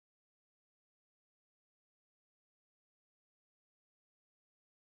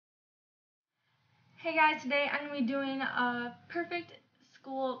Hey guys, today I'm going to be doing a perfect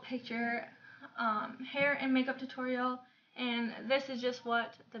school picture hair and makeup tutorial, and this is just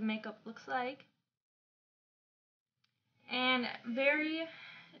what the makeup looks like. And very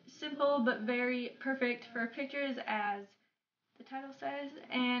simple but very perfect for pictures, as the title says.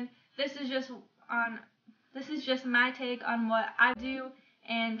 And this is just my take on what I do,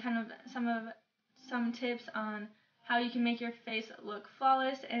 and kind of some tips on how you can make your face look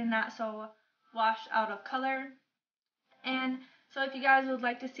flawless and not so washed out of color. And so if you guys would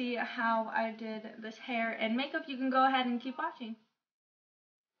like to see how I did this hair and makeup, you can go ahead and keep watching.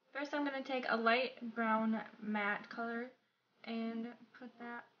 First, I'm going to take a light brown matte color and put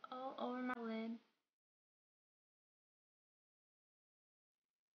that all over my lid.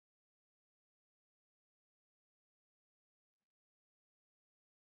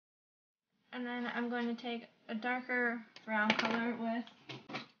 And then I'm going to take a darker brown color with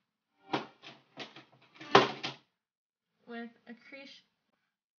a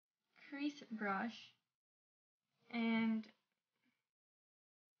crease brush and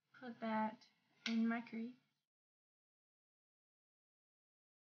put that in my crease.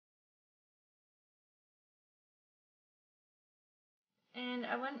 And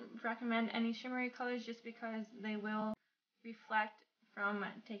I wouldn't recommend any shimmery colors just because they will reflect from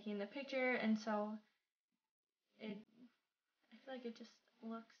taking the picture, and so I feel like it just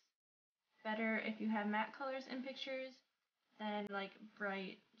looks better if you have matte colors in pictures than like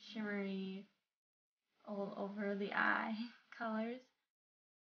bright shimmery all over the eye colors.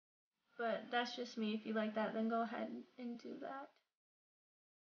 But that's just me. If you like that, then go ahead and do that.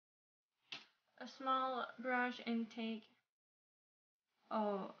 A small brush and take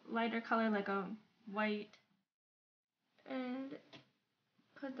a lighter color like a white and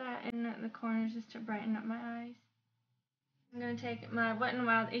put that in the corners just to brighten up my eyes. I'm going to take my Wet n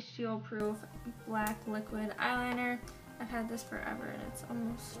Wild H2O Proof Black Liquid Eyeliner. I've had this forever and it's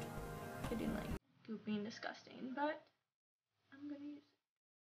almost getting like goopy and disgusting, but I'm going to use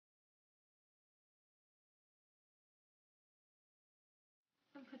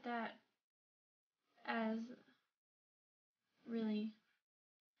it. And put that as really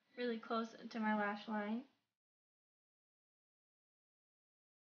close to my lash line.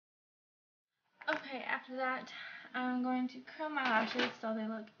 Okay, after that, I'm going to curl my lashes so they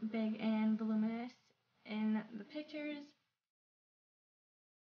look big and voluminous in the pictures.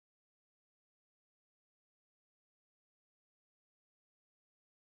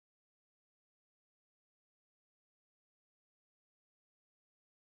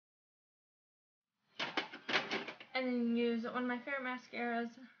 And then use one of my favorite mascaras,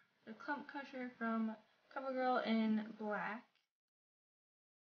 the Clump Crusher from CoverGirl in black.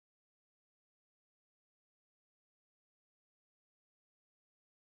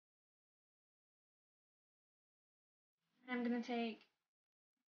 I'm going to take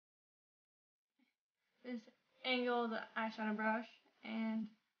this angled eyeshadow brush and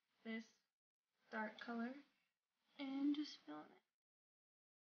this dark color and just fill it.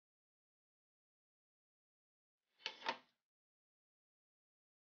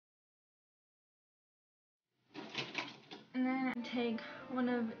 And then take one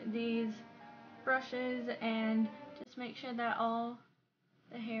of these brushes and just make sure that all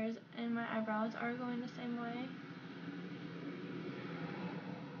the hairs in my eyebrows are going the same way.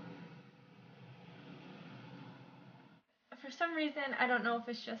 For some reason, I don't know if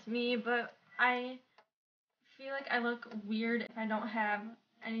it's just me, but I feel like I look weird if I don't have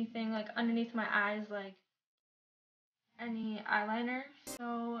anything like underneath my eyes, like any eyeliner.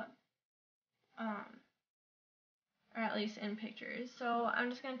 So, or at least in pictures. So I'm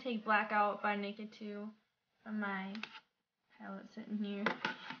just going to take Blackout by Naked 2 from my palette sitting here,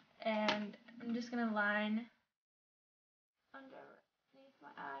 and I'm just going to line underneath my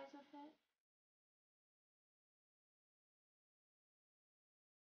eyes with it.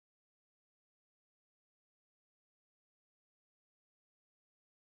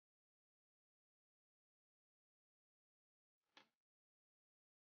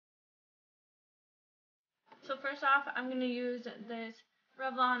 So first off, I'm going to use this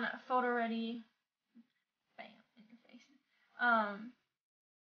Revlon Photo Ready, bam, in your face,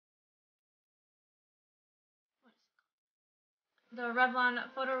 the Revlon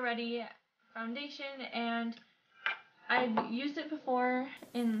Photo Ready foundation, and I've used it before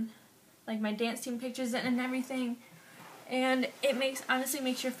in like my dance team pictures and everything, and it honestly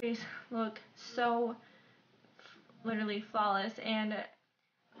makes your face look so literally flawless, and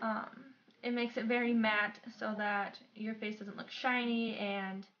it makes it very matte so that your face doesn't look shiny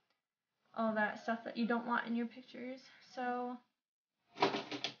and all that stuff that you don't want in your pictures. So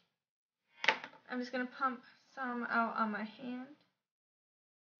I'm just going to pump some out on my hand.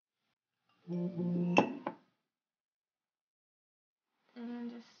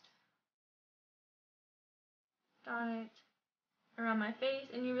 And just dot it around my face.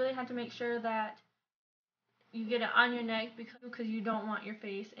 And you really have to make sure that you get it on your neck because you don't want your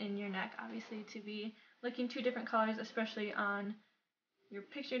face and your neck obviously to be looking two different colors, especially on your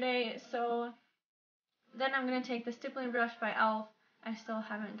picture day. So then I'm going to take the stippling brush by e.l.f. I still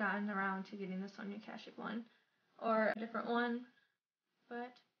haven't gotten around to getting the Sonia Kashuk one or a different one,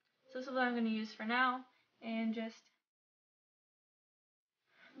 but so this is what I'm going to use for now, and just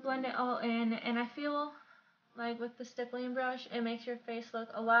blend it all in. And I feel like with the stippling brush, it makes your face look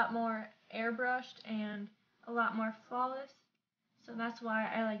a lot more airbrushed and a lot more flawless. So that's why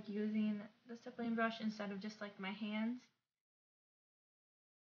I like using the stippling brush instead of just like my hands.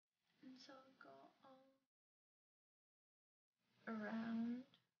 And so go all around.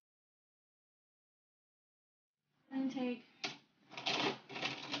 And take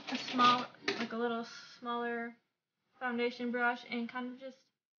a little smaller foundation brush and kind of just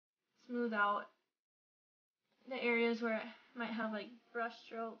smooth out the areas where it might have like brush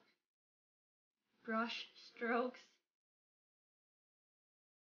strokes.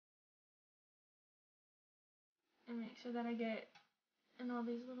 And make sure that I get in all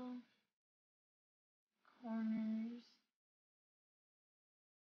these little corners.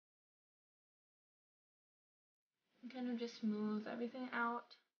 And kind of just smooth everything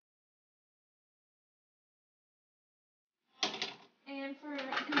out. And for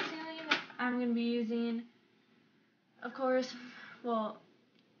concealing, I'm going to be using, of course, well,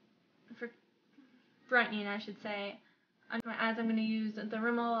 for brightening, I should say, under my eyes, I'm going to use the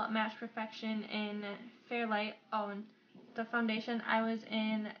Rimmel Match Perfection in Fairlight. Oh, and the foundation, I was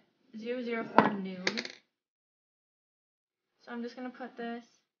in 004 Nude. So I'm just going to put this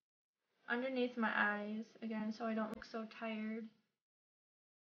underneath my eyes, again, so I don't look so tired.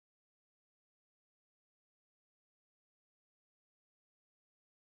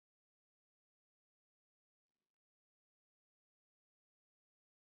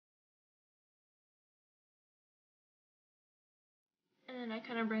 And then I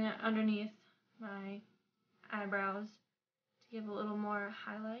kind of bring it underneath my eyebrows to give a little more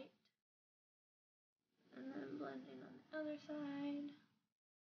highlight. And then blending on the other side.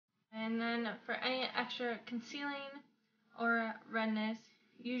 And then for any extra concealing or redness,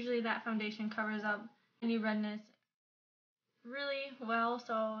 usually that foundation covers up any redness really well.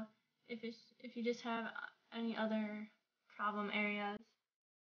 So if you just have any other problem areas,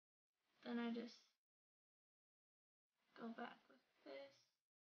 then I just go back with this.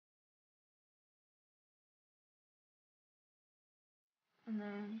 And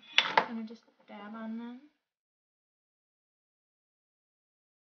then kind of just dab on them.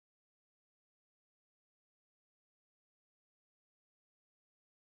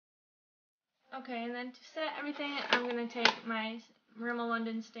 Okay, and then to set everything, I'm going to take my Rimmel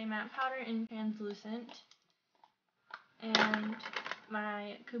London Stay Matte Powder in Translucent and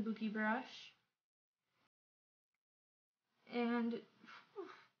my Kabuki brush. And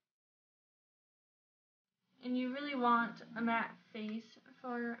you really want a matte face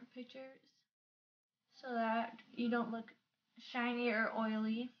for pictures so that you don't look shiny or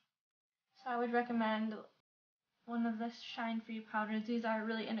oily. So I would recommend one of the Shine Free powders. These are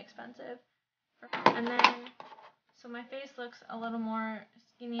really inexpensive. And then, so my face looks a little more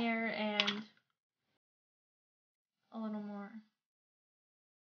skinnier and a little more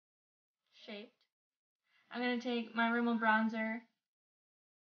shaped. I'm going to take my Rimmel bronzer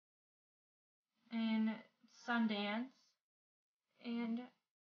in Sundance and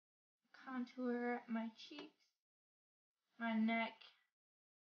contour my cheeks, my neck,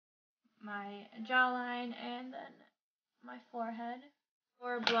 my jawline, and then my forehead.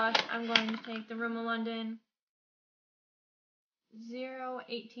 For blush, I'm going to take the Rimmel London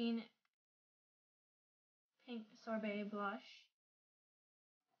 018 Pink Sorbet blush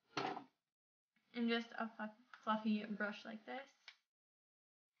and just a fluffy brush like this.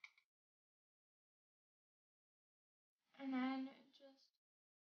 And then just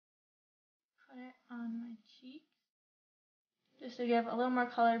put it on my cheeks just to give a little more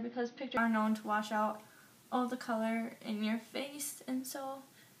color, because pictures are known to wash out all the color in your face, and so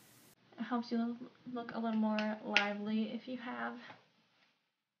it helps you look a little more lively if you have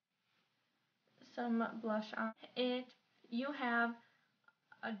some blush on. If you have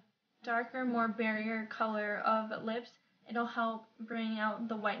a darker, more barrier color of lips, it'll help bring out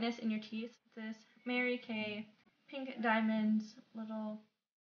the whiteness in your teeth. This Mary Kay Pink Diamonds little,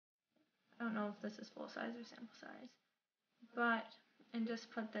 I don't know if this is full size or sample size, but, and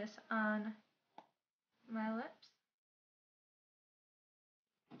just put this on my lips.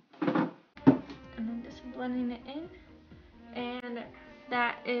 And then just blending it in. And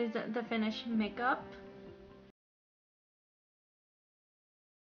that is the finished makeup.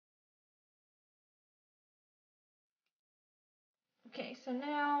 Okay, so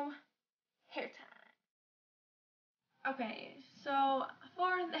now hair time. Okay, so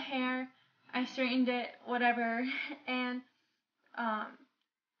for the hair, I straightened it, whatever, and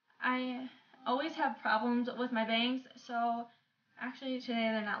I always have problems with my bangs, so actually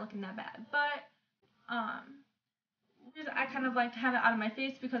today they're not looking that bad, but I kind of like to have it out of my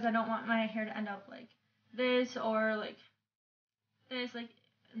face because I don't want my hair to end up like this or like this, like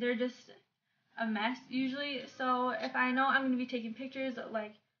they're just a mess usually. So if I know I'm going to be taking pictures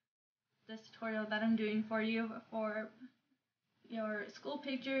like this tutorial that I'm doing for you for your school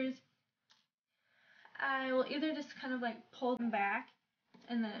pictures, I will either just kind of like pull them back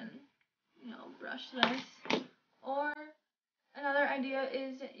and then, brush this, or another idea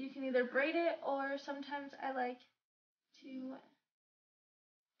is you can either braid it, or sometimes I like to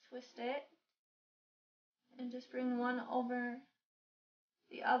twist it and just bring one over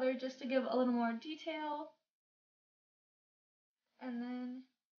the other just to give a little more detail, and then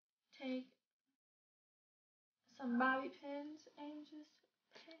take some bobby pins and just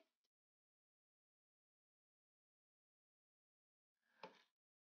pin.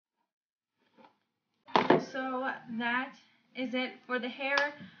 So that is it for the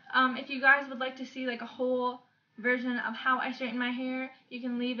hair. If you guys would like to see like a whole version of how I straighten my hair, you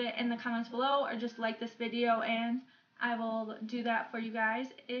can leave it in the comments below, or just like this video and I will do that for you guys.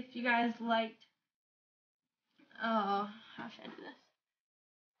 If you guys liked, how should I do this?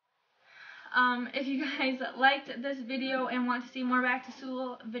 If you guys liked this video and want to see more back to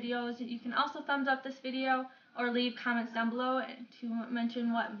school videos, you can also thumbs up this video or leave comments down below to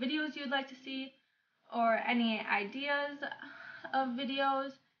mention what videos you'd like to see or any ideas of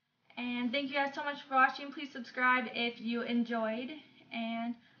videos. And thank you guys so much for watching. Please subscribe if you enjoyed,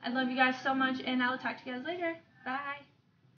 and I love you guys so much, and I will talk to you guys later. Bye.